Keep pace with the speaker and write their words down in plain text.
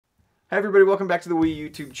Hi everybody, welcome back to the Wii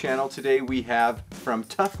YouTube channel. Today we have from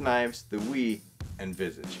Tough Knives, the Wii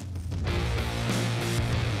Envisage.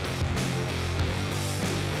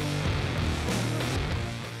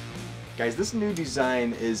 Guys, this new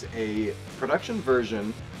design is a production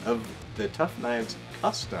version of the Tough Knives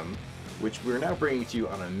Custom, which we're now bringing to you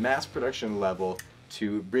on a mass production level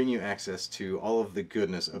to bring you access to all of the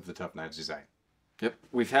goodness of the Tough Knives design. Yep,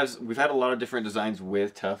 we've had a lot of different designs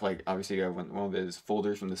with Tough. Like obviously, you have one of those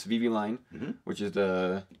folders from the Civivi line, which is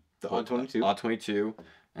the Odd 22. Odd 22,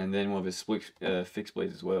 and then one of his split fixed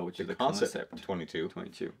blades as well, which is the Concept 22.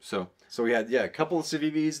 So we had a couple of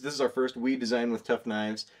Civivis. This is our first Wii design with Tough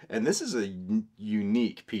Knives, and this is a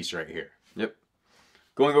unique piece right here. Yep,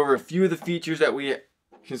 going over a few of the features that we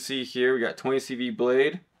can see here. We got 20 CV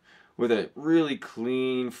blade with a really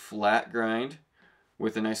clean flat grind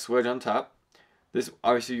with a nice swedge on top. This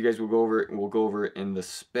obviously you guys will go over. We'll go over it in the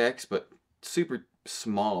specs, but super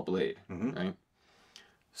small blade, right?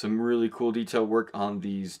 Some really cool detail work on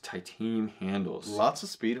these titanium handles. Lots of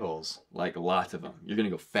speed holes. Like lots of them. You're gonna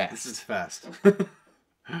go fast. This is fast.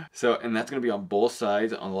 So, and that's gonna be on both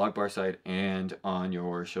sides, on the lock bar side and on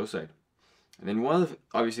your show side. And then one of the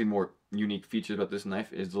obviously more unique features about this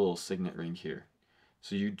knife is the little signet ring here.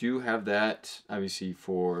 So you do have that obviously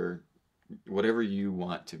for whatever you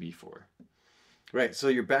want to be for. Right, so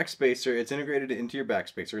your backspacer, it's integrated into your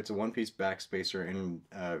backspacer. It's a one-piece backspacer and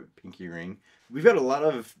pinky ring. We've got a lot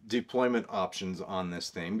of deployment options on this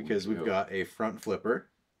thing because we've got a front flipper.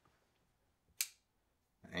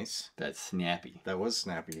 Nice. That's snappy. That was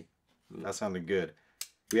snappy. That sounded good.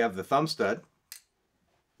 We have the thumb stud.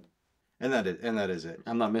 And that is it.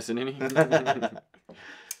 I'm not missing any.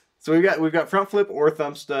 So we've got front flip or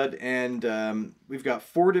thumb stud, and we've got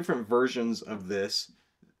 4 different versions of this.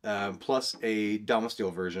 Plus a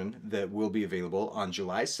Domesteel version that will be available on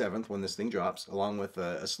July 7th when this thing drops, along with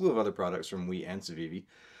a slew of other products from Wii and Civivi.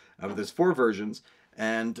 There's 4 versions,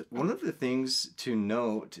 and one of the things to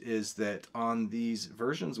note is that on these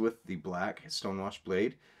versions with the black stonewash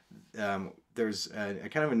blade, there's a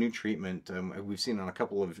kind of a new treatment we've seen on a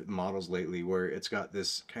couple of models lately where it's got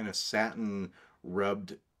this kind of satin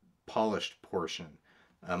rubbed polished portion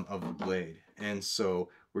of the blade, and so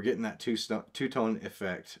we're getting that two-tone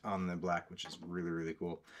effect on the black, which is really, really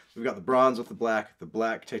cool. We've got the bronze with the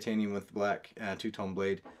black titanium with the black two-tone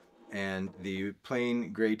blade, and the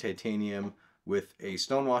plain gray titanium with a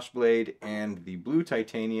stonewash blade, and the blue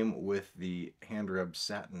titanium with the hand-rubbed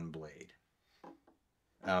satin blade.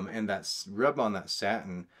 And that rub on that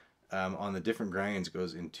satin on the different grinds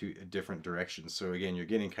goes into different directions. So again, you're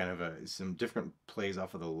getting kind of some different plays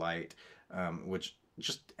off of the light, which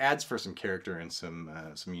just adds for some character and some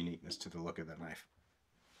uniqueness to the look of that knife.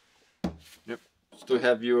 Yep. Still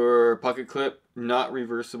have your pocket clip, not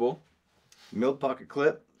reversible. Milled pocket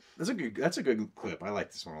clip. That's a good clip. I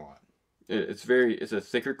like this one a lot. It's a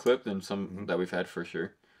thicker clip than some that we've had for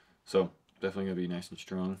sure. So definitely gonna be nice and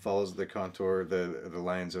strong. Follows the contour, the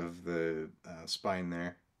lines of the spine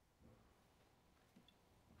there.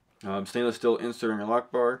 Stainless steel insert on your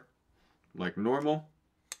lock bar, like normal.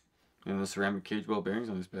 And the ceramic cage ball bearings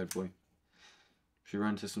on this bad boy. Should we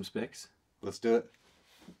run into some specs? Let's do it.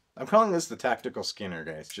 I'm calling this the tactical Skinner,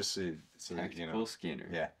 guys. Just so tactical, you know. Skinner.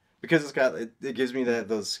 Yeah, because it gives me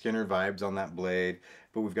those Skinner vibes on that blade.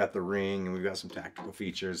 But we've got the ring and we've got some tactical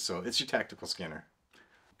features, so it's your tactical Skinner.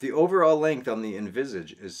 The overall length on the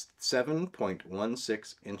Envisage is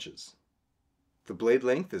 7.16 inches. The blade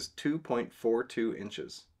length is 2.42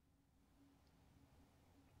 inches.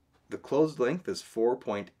 The closed length is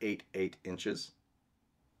 4.88 inches.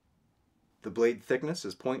 The blade thickness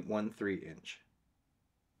is 0.13 inch.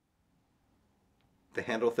 The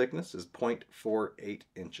handle thickness is 0.48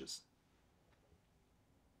 inches.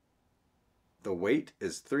 The weight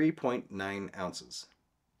is 3.9 ounces.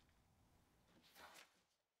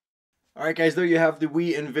 Alright guys, there you have the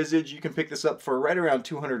Wii Envisage. You can pick this up for right around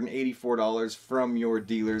 $284 from your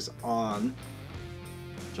dealers on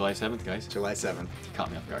July 7th, guys. July 7th. Caught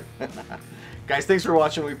me off guard. Guys, thanks for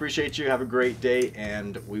watching. We appreciate you. Have a great day,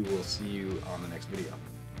 and we will see you on the next video.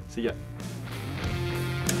 See ya.